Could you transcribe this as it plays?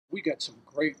We got some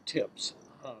great tips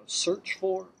on how to search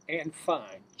for and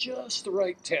find just the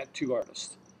right tattoo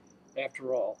artist.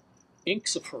 After all,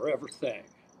 ink's a forever thing.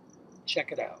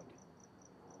 Check it out.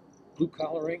 Blue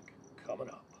Collar Ink coming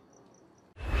up.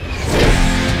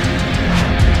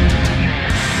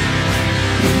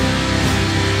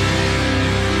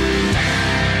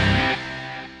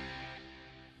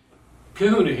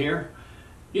 Kahuna here.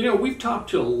 You know, we've talked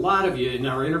to a lot of you in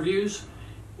our interviews,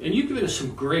 and you've given us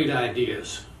some great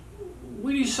ideas.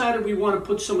 We decided we want to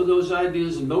put some of those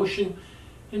ideas in motion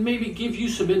and maybe give you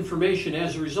some information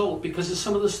as a result because of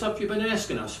some of the stuff you've been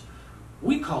asking us.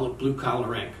 We call it Blue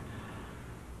Collar Ink.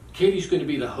 Katie's going to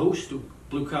be the host of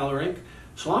Blue Collar Ink,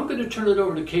 so I'm going to turn it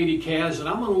over to Katie Kaz, and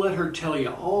I'm going to let her tell you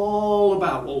all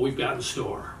about what we've got in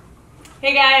store.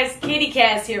 Hey guys, Katie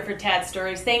Kaz here for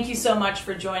Tat-Stories. Thank you so much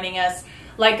for joining us.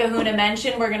 Like Kahuna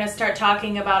mentioned, we're going to start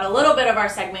talking about a little bit of our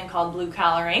segment called Blue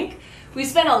Collar Ink. We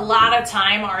spent a lot of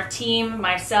time, our team,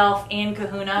 myself, and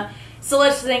Kahuna,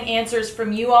 soliciting answers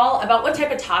from you all about what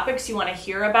type of topics you want to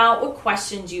hear about, what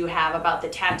questions you have about the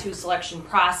tattoo selection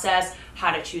process, how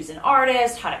to choose an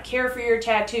artist, how to care for your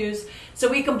tattoos. So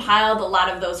we compiled a lot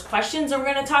of those questions, and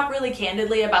we're going to talk really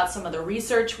candidly about some of the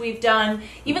research we've done,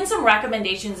 even some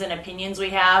recommendations and opinions we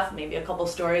have, maybe a couple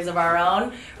stories of our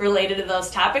own related to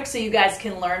those topics so you guys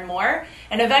can learn more.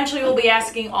 And eventually we'll be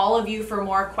asking all of you for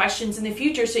more questions in the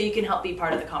future so you can help be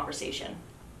part of the conversation.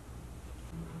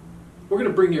 We're going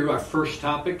to bring you our first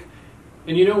topic,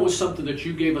 and you know it was something that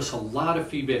you gave us a lot of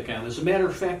feedback on. As a matter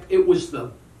of fact, it was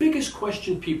the biggest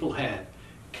question people had.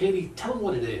 Katie, tell them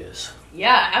what it is.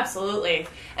 Yeah, absolutely.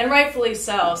 And rightfully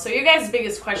so. So your guys'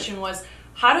 biggest question was,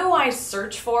 how do I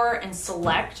search for and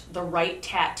select the right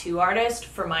tattoo artist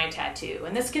for my tattoo?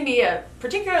 And this can be a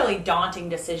particularly daunting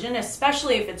decision,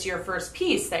 especially if it's your first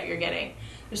piece that you're getting.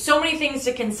 There's so many things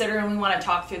to consider, and we want to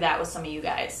talk through that with some of you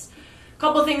guys.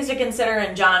 Couple things to consider,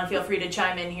 and John, feel free to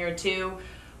chime in here too.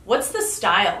 What's the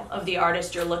style of the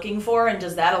artist you're looking for, and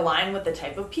does that align with the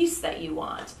type of piece that you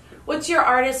want? What's your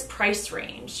artist's price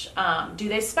range? Do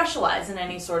they specialize in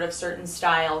any sort of certain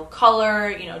style,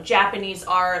 color, Japanese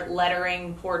art,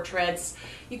 lettering, portraits?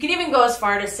 You can even go as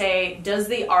far to say, does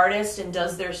the artist and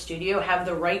does their studio have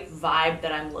the right vibe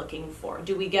that I'm looking for?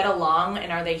 Do we get along,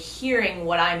 and are they hearing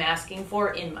what I'm asking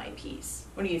for in my piece?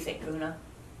 What do you think, Guna?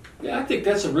 Yeah, I think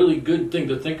that's a really good thing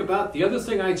to think about. The other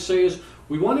thing I'd say is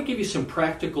we want to give you some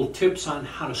practical tips on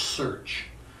how to search.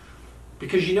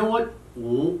 Because you know what?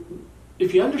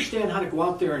 If you understand how to go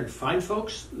out there and find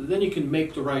folks, then you can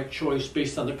make the right choice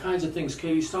based on the kinds of things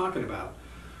Katie's talking about.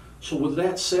 So with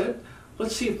that said,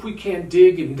 let's see if we can't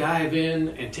dig and dive in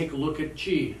and take a look at,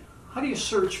 how do you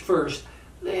search first?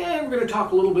 Then we're going to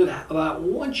talk a little bit about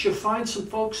once you find some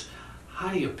folks,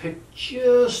 how do you pick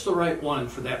just the right one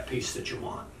for that piece that you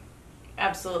want?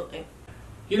 Absolutely.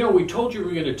 You know, we told you we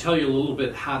were going to tell you a little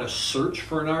bit how to search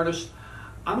for an artist.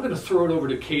 I'm going to throw it over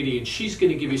to Katie, and she's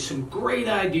going to give you some great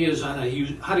ideas on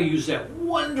how to use that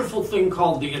wonderful thing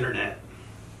called the internet.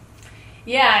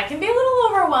 Yeah, it can be a little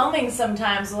overwhelming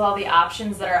sometimes with all the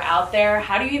options that are out there.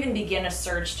 How do you even begin a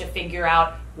search to figure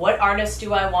out what artist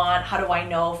do I want? How do I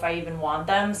know if I even want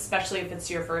them, especially if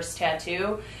it's your first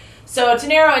tattoo? So to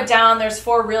narrow it down, there's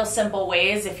 4 real simple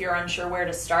ways if you're unsure where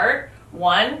to start.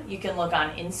 1, you can look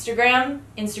on Instagram.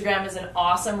 Instagram is an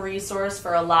awesome resource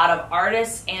for a lot of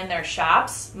artists and their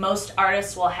shops. Most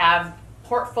artists will have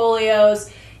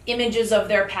portfolios, images of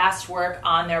their past work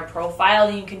on their profile,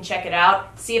 and you can check it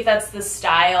out, see if that's the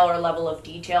style or level of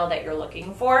detail that you're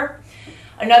looking for.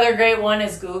 Another great one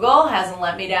is Google. Hasn't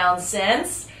let me down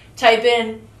since. Type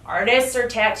in artists or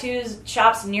tattoos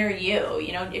shops near you.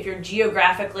 If you're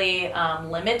geographically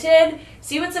limited,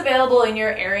 see what's available in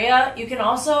your area. You can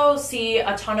also see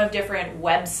a ton of different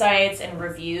websites and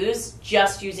reviews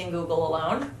just using Google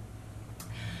alone.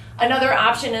 Another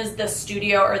option is the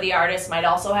studio or the artist might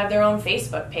also have their own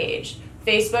Facebook page.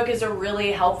 Facebook is a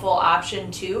really helpful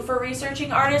option too for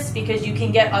researching artists because you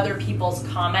can get other people's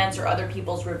comments or other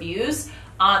people's reviews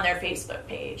on their Facebook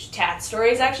page.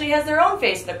 Tat-Stories actually has their own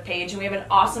Facebook page, and we have an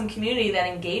awesome community that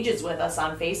engages with us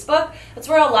on Facebook. That's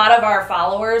where a lot of our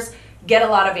followers get a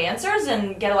lot of answers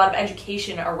and get a lot of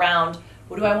education around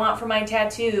what do I want for my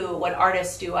tattoo, what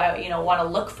artists do I want to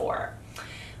look for.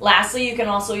 Lastly, you can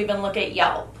also even look at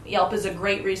Yelp. Yelp is a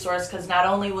great resource because not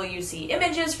only will you see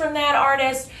images from that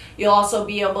artist, you'll also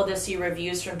be able to see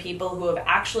reviews from people who have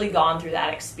actually gone through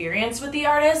that experience with the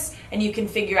artist, and you can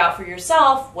figure out for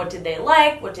yourself what did they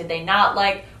like, what did they not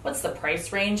like, what's the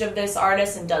price range of this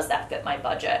artist, and does that fit my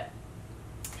budget.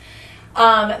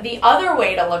 The other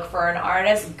way to look for an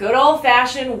artist, good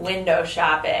old-fashioned window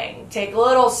shopping. Take a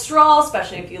little stroll,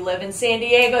 especially if you live in San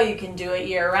Diego. You can do it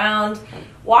year-round.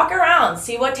 Walk around,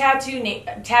 see what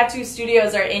tattoo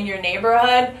studios are in your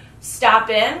neighborhood. Stop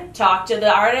in, talk to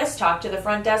the artist, talk to the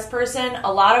front desk person.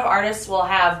 A lot of artists will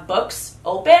have books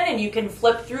open and you can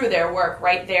flip through their work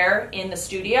right there in the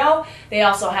studio. They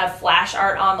also have flash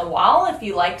art on the wall. If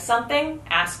you like something,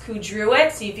 ask who drew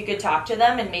it, see if you could talk to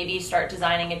them and maybe start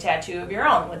designing a tattoo of your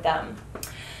own with them.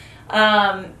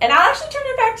 And I'll actually turn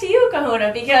it back to you,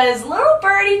 Kahuna, because little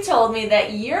birdie told me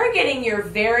that you're getting your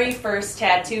very first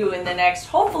tattoo in the next,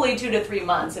 hopefully 2 to 3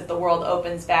 months if the world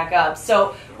opens back up.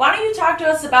 So why don't you talk to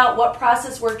us about what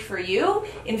process worked for you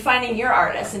in finding your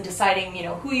artist and deciding,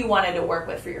 who you wanted to work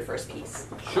with for your first piece?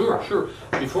 Sure.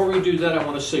 Before we do that, I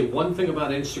want to say one thing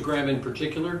about Instagram in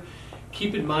particular.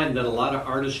 Keep in mind that a lot of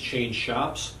artists change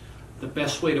shops. The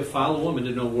best way to follow them and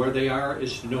to know where they are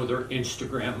is to know their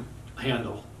Instagram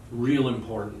handle. Real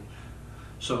important.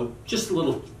 So just a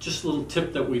little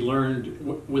tip that we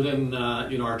learned within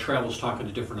our travels talking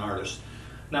to different artists.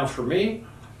 Now for me,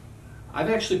 I've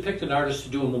actually picked an artist to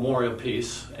do a memorial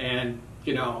piece, and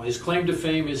his claim to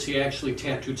fame is he actually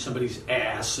tattooed somebody's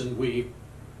ass, and we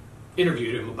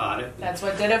interviewed him about it. That's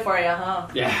what did it for you, huh?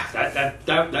 Yeah,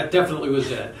 that definitely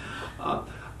was it.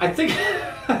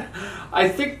 I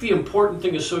think the important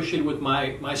thing associated with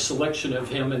my selection of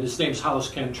him, and his name's Hollis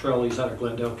Cantrell, he's out of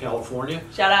Glendale, California.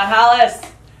 Shout out Hollis.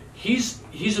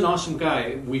 He's an awesome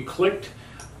guy. We clicked.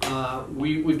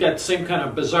 We've got the same kind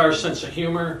of bizarre sense of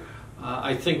humor.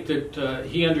 I think that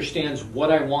he understands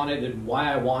what I wanted and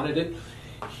why I wanted it.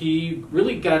 He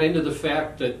really got into the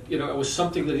fact that it was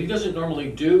something that he doesn't normally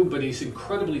do, but he's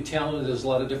incredibly talented. Has a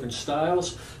lot of different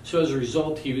styles. So as a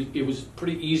result, it was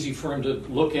pretty easy for him to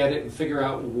look at it and figure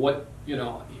out what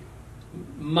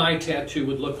my tattoo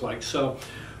would look like. So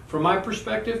from my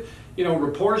perspective,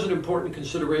 rapport is an important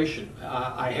consideration.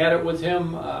 I had it with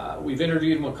him. We've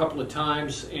interviewed him a couple of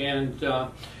times, and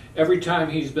every time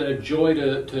he's been a joy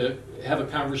to have a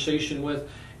conversation with.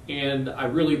 And I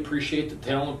really appreciate the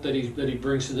talent that he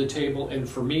brings to the table. And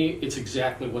for me, it's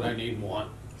exactly what I need and want.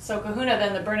 So Kahuna,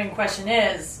 then the burning question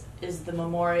is the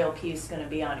memorial piece going to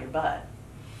be on your butt?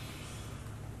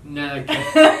 Nah, I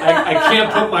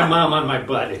can't put my mom on my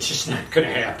butt. It's just not going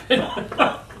to happen.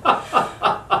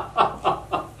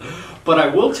 But I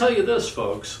will tell you this,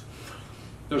 folks.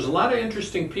 There's a lot of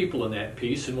interesting people in that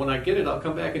piece. And when I get it, I'll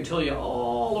come back and tell you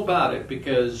all about it,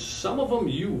 because some of them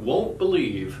you won't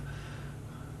believe.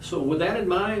 So with that in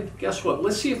mind, guess what?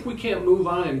 Let's see if we can't move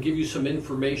on and give you some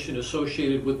information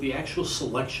associated with the actual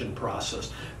selection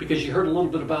process. Because you heard a little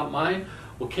bit about mine.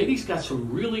 Well, Katie's got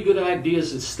some really good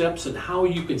ideas and steps on how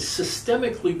you can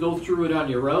systemically go through it on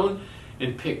your own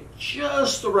and pick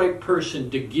just the right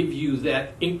person to give you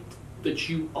that ink that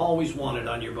you always wanted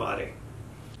on your body.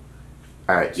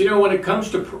 All right. When it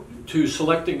comes to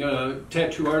selecting a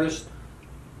tattoo artist,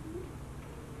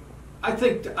 I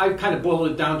think I kind of boiled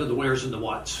it down to the wheres and the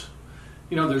whats.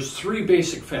 There's 3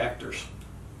 basic factors.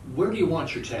 Where do you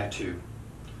want your tattoo?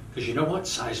 Because you know what?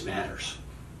 Size matters.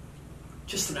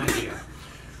 Just an idea.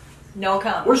 No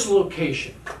comment. Where's the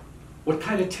location? What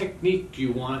kind of technique do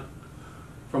you want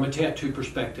from a tattoo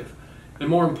perspective? And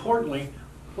more importantly,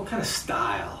 what kind of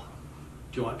style?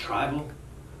 Do you want tribal?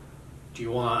 Do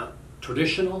you want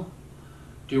traditional?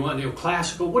 Do you want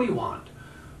neoclassical? What do you want? Do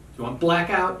you want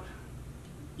blackout?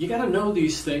 You got to know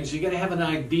these things. You got to have an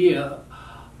idea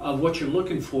of what you're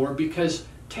looking for, because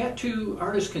tattoo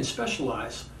artists can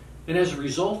specialize. And as a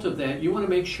result of that, you want to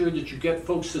make sure that you get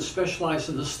folks that specialize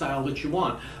in the style that you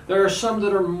want. There are some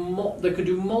that could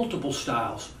do multiple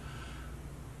styles,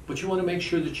 but you want to make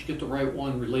sure that you get the right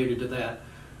one related to that.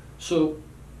 So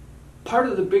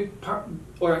the big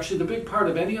part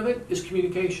of any of it is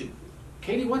communication.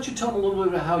 Katie, why don't you tell them a little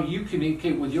bit about how you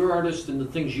communicate with your artist and the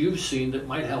things you've seen that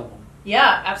might help them?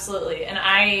 Yeah, absolutely. And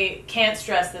I can't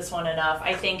stress this one enough.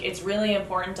 I think it's really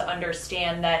important to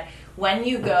understand that when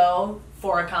you go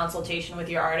for a consultation with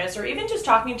your artist, or even just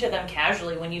talking to them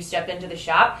casually when you step into the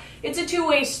shop, it's a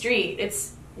two-way street.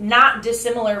 It's not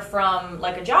dissimilar from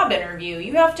like a job interview.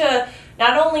 You have to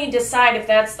not only decide if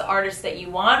that's the artist that you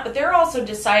want, but they're also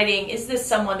deciding, is this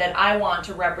someone that I want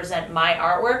to represent my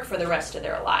artwork for the rest of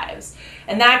their lives?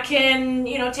 And that can,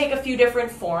 take a few different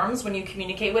forms when you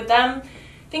communicate with them.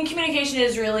 I think communication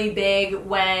is really big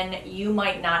when you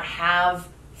might not have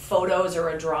photos or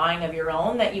a drawing of your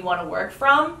own that you want to work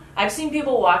from. I've seen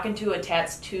people walk into a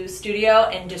tattoo studio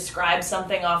and describe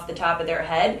something off the top of their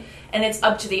head, and it's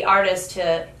up to the artist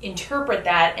to interpret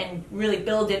that and really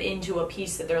build it into a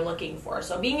piece that they're looking for.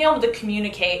 So being able to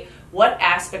communicate what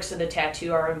aspects of the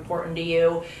tattoo are important to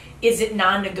you. Is it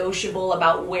non-negotiable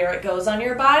about where it goes on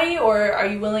your body, or are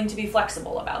you willing to be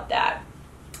flexible about that?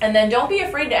 And then don't be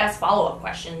afraid to ask follow-up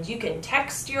questions. You can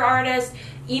text your artist,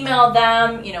 email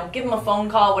them, give them a phone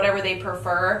call, whatever they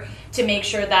prefer, to make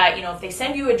sure that, if they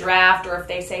send you a draft or if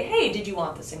they say, hey, did you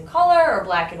want this in color or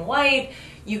black and white,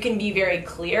 you can be very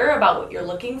clear about what you're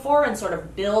looking for and sort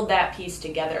of build that piece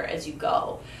together as you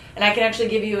go. And I can actually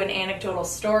give you an anecdotal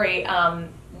story.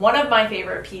 One of my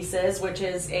favorite pieces, which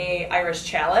is a Irish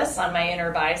chalice on my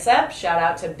inner bicep, shout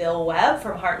out to Bill Webb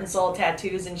from Heart and Soul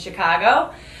Tattoos in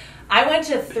Chicago. I went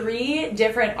to 3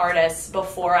 different artists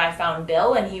before I found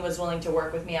Bill, and he was willing to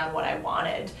work with me on what I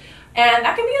wanted. And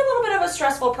that can be a little bit of a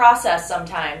stressful process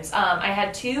sometimes. I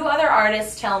had 2 other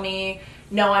artists tell me,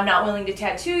 no, I'm not willing to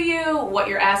tattoo you, what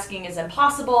you're asking is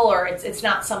impossible, or it's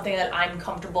not something that I'm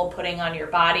comfortable putting on your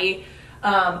body.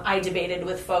 I debated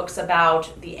with folks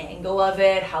about the angle of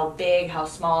it, how big, how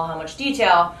small, how much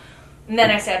detail. And then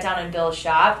I sat down in Bill's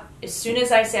shop. As soon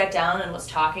as I sat down and was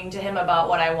talking to him about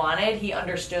what I wanted, he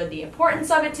understood the importance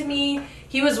of it to me.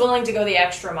 He was willing to go the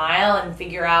extra mile and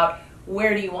figure out,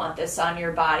 where do you want this on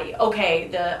your body? Okay,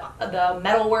 the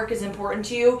metal work is important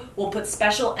to you. We'll put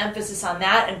special emphasis on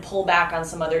that and pull back on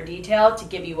some other detail to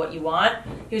give you what you want.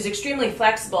 He was extremely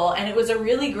flexible, and it was a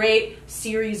really great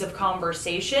series of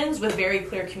conversations with very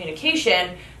clear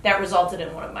communication that resulted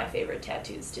in one of my favorite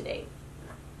tattoos to date.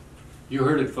 You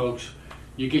heard it, folks.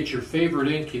 You get your favorite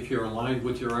ink if you're aligned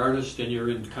with your artist and you're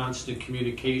in constant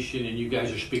communication and you guys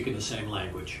are speaking the same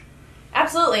language.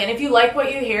 Absolutely, and if you like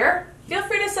what you hear, feel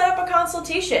free to set up a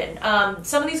consultation.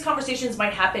 Some of these conversations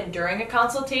might happen during a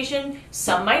consultation,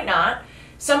 some might not.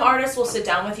 Some artists will sit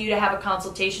down with you to have a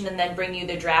consultation and then bring you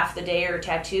the draft the day or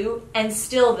tattoo, and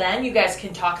still then you guys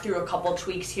can talk through a couple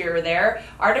tweaks here or there.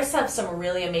 Artists have some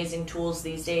really amazing tools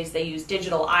these days. They use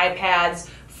digital iPads,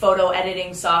 photo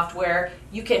editing software.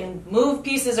 You can move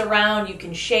pieces around, you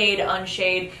can shade,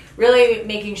 unshade, really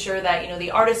making sure that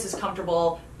the artist is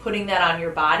comfortable putting that on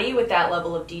your body with that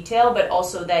level of detail, but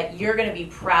also that you're going to be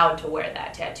proud to wear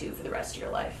that tattoo for the rest of your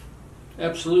life.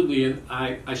 Absolutely, and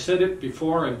I said it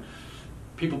before, and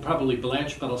people probably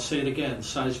blanch, but I'll say it again,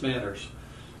 size matters.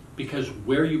 Because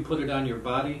where you put it on your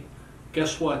body,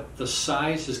 guess what? The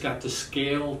size has got to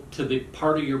scale to the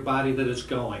part of your body that it's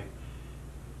going.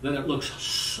 Then it looks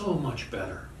so much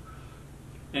better.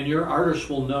 And your artist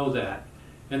will know that.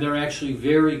 And they're actually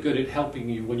very good at helping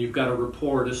you when you've got a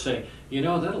rapport to say,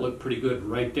 that'll look pretty good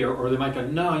right there. Or they might go,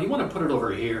 no, you want to put it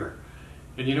over here.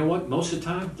 And you know what? Most of the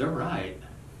time, they're right.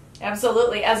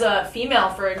 Absolutely. As a female,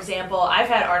 for example, I've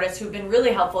had artists who've been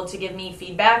really helpful to give me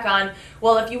feedback on,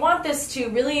 well, if you want this to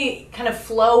really kind of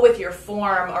flow with your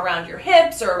form around your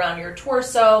hips or around your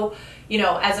torso,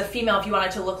 as a female, if you want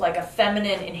it to look like a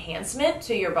feminine enhancement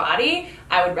to your body,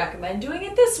 I would recommend doing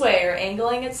it this way or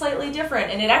angling it slightly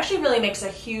different. And it actually really makes a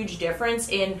huge difference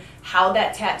in how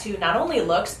that tattoo not only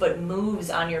looks, but moves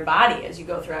on your body as you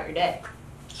go throughout your day.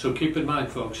 So keep in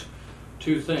mind, folks,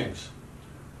 2 things.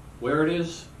 Where it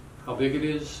is, how big it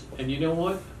is, and you know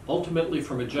what? Ultimately,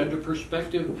 from a gender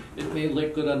perspective, it may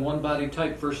look good on one body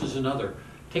type versus another.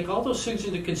 Take all those things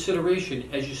into consideration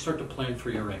as you start to plan for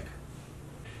your ink.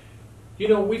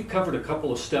 We've covered a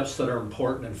couple of steps that are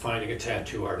important in finding a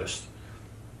tattoo artist.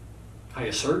 How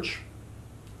you search,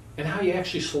 and how you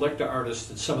actually select an artist,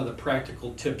 and some of the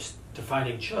practical tips to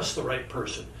finding just the right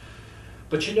person.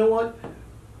 But you know what?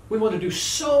 We want to do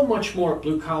so much more at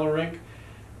Blue Collar Ink.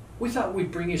 We thought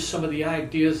we'd bring you some of the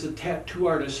ideas that tattoo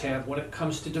artists have when it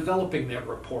comes to developing that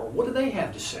rapport. What do they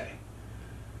have to say?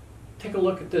 Take a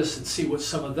look at this and see what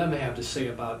some of them have to say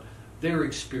about their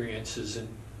experiences in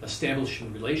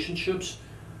establishing relationships,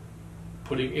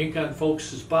 putting ink on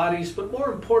folks' bodies, but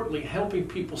more importantly, helping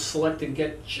people select and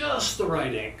get just the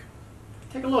right ink.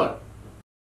 Take a look.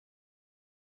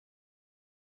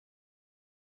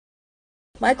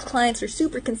 My clients are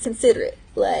super considerate.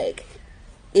 Like,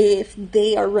 if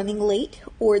they are running late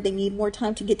or they need more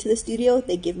time to get to the studio,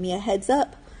 they give me a heads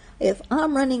up. If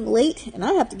I'm running late and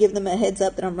I have to give them a heads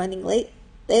up that I'm running late,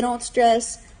 they don't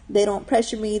stress, they don't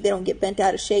pressure me, they don't get bent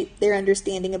out of shape. They're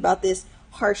understanding about this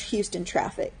harsh Houston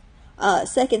traffic.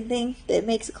 Second thing that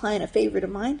makes a client a favorite of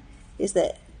mine is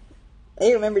that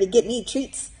they remember to get me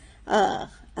treats. I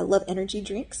love energy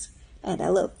drinks and I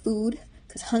love food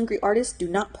because hungry artists do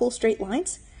not pull straight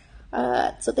lines.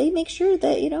 So they make sure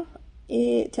that,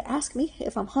 to ask me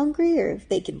if I'm hungry or if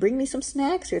they can bring me some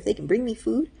snacks or if they can bring me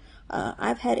food.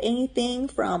 I've had anything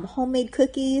from homemade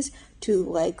cookies to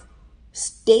like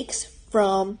steaks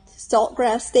from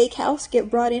Saltgrass Steakhouse get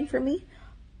brought in for me.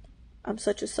 I'm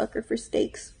such a sucker for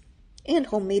steaks. And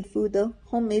homemade food, though.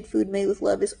 Homemade food made with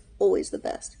love is always the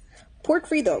best. Pork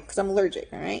free, though, because I'm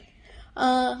allergic, alright?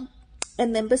 And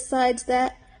then besides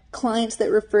that, clients that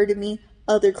refer to me,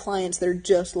 other clients that are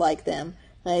just like them.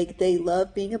 Like, they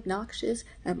love being obnoxious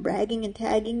and bragging and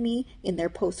tagging me in their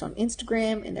posts on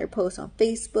Instagram, in their posts on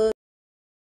Facebook.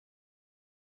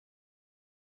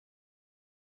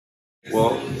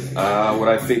 Well, what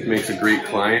I think makes a great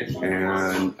client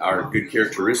and are good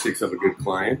characteristics of a good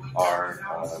client are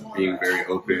being very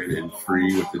open and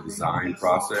free with the design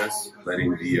process,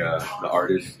 letting the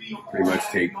artist pretty much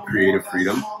take creative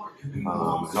freedom, and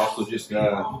also just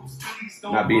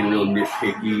not being real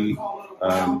nitpicky,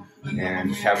 and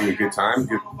just having a good time,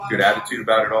 good attitude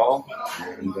about it all,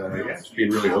 and yeah, just being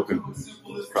really open.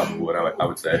 That's probably what I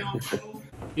would say.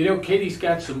 You know, Katie's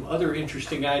got some other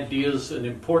interesting ideas and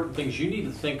important things you need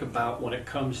to think about when it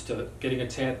comes to getting a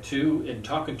tattoo and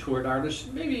talking to an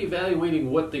artist, maybe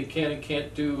evaluating what they can and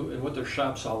can't do and what their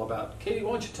shop's all about. Katie,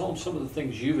 why don't you tell them some of the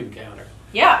things you've encountered?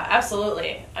 Yeah,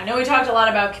 absolutely. I know we talked a lot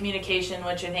about communication,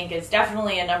 which I think is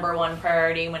definitely a number one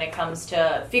priority when it comes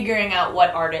to figuring out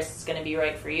what artist is going to be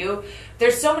right for you.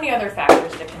 There's so many other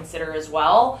factors to consider as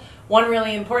well. One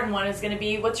really important one is going to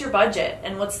be what's your budget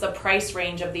and what's the price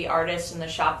range of the artist and the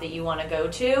shop that you want to go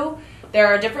to. There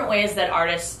are different ways that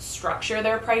artists structure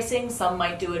their pricing. Some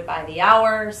might do it by the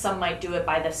hour, some might do it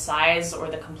by the size or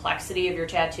the complexity of your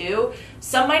tattoo.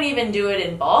 Some might even do it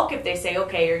in bulk if they say,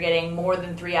 okay, you're getting more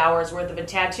than 3 hours worth of a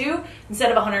tattoo.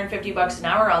 Instead of $150 an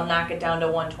hour, I'll knock it down to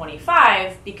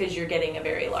 $125 because you're getting a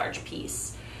very large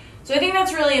piece. So I think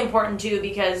that's really important too,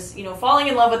 because, you know, falling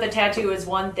in love with a tattoo is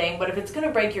one thing, but if it's going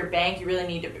to break your bank, you really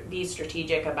need to be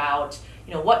strategic about,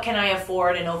 you know, what can I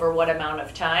afford and over what amount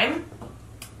of time.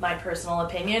 My personal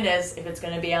opinion is if it's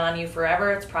going to be on you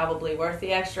forever, it's probably worth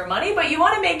the extra money, but you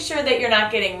want to make sure that you're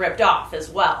not getting ripped off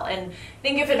as well. And I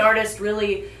think if an artist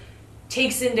really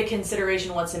takes into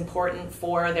consideration what's important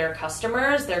for their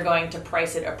customers, they're going to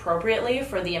price it appropriately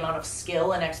for the amount of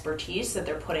skill and expertise that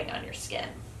they're putting on your skin.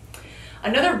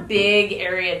 Another big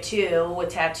area too with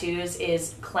tattoos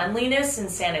is cleanliness and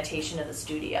sanitation of the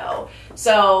studio.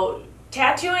 So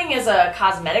tattooing is a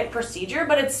cosmetic procedure,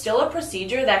 but it's still a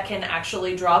procedure that can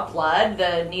actually draw blood.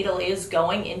 The needle is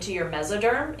going into your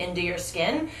mesoderm, into your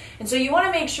skin. And so you want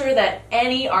to make sure that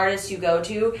any artist you go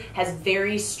to has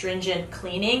very stringent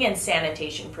cleaning and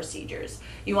sanitation procedures.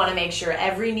 You want to make sure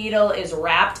every needle is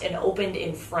wrapped and opened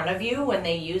in front of you when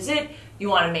they use it. You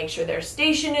want to make sure their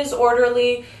station is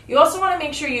orderly. You also want to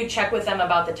make sure you check with them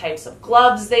about the types of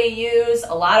gloves they use.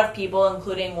 A lot of people,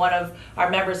 including one of our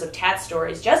members of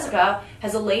Tat-Stories, Jessica,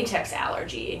 has a latex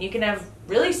allergy, and you can have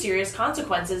really serious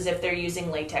consequences if they're using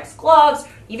latex gloves,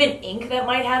 even ink that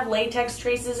might have latex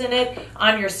traces in it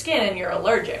on your skin and you're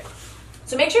allergic.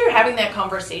 So make sure you're having that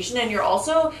conversation, and you're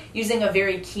also using a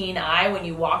very keen eye when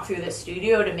you walk through the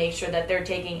studio to make sure that they're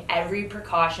taking every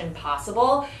precaution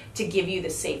possible to give you the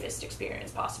safest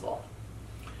experience possible.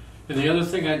 And the other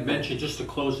thing I'd mention, just to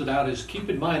close it out, is keep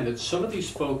in mind that some of these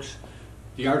folks,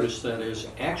 the artists that is,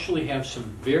 actually have some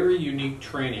very unique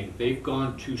training. They've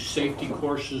gone to safety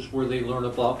courses where they learn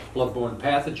about bloodborne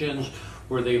pathogens,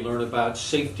 where they learn about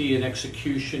safety and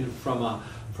execution from a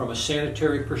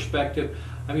sanitary perspective.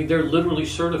 I mean, they're literally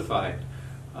certified.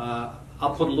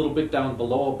 I'll put a little bit down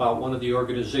below about one of the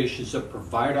organizations that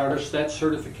provide artists that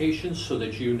certification so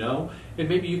that you know, and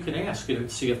maybe you can ask and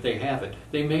see if they have it.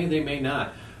 They may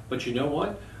not. But you know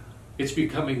what? It's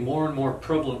becoming more and more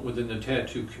prevalent within the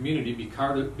tattoo community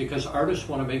because artists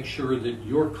want to make sure that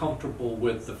you're comfortable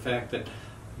with the fact that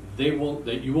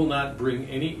that you will not bring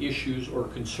any issues or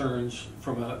concerns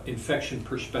from an infection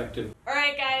perspective. All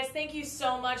right, guys, thank you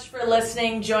so much for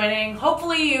listening, joining.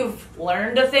 Hopefully you've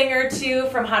learned a thing or two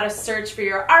from how to search for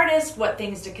your artist, what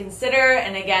things to consider,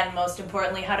 and again, most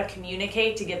importantly, how to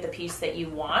communicate to get the piece that you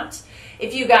want.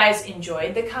 If you guys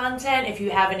enjoyed the content, if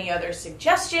you have any other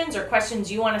suggestions or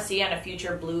questions you want to see on a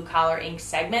future Blue Collar Ink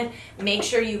segment, make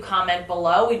sure you comment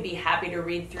below. We'd be happy to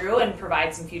read through and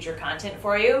provide some future content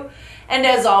for you. And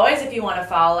as always, if you want to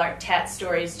follow our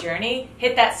Tat-Stories journey,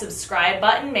 hit that subscribe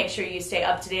button. Make sure you stay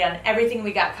up to date on everything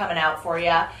we got coming out for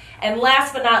you. And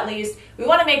last but not least, we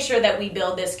want to make sure that we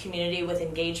build this community with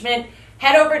engagement.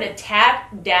 Head over to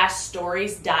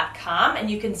tat-stories.com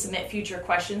and you can submit future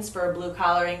questions for a Blue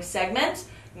Collar Ink segment.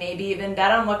 Maybe even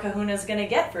bet on what Kahuna's going to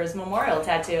get for his memorial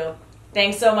tattoo.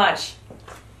 Thanks so much.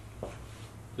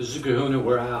 This is Kahuna.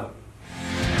 We're out.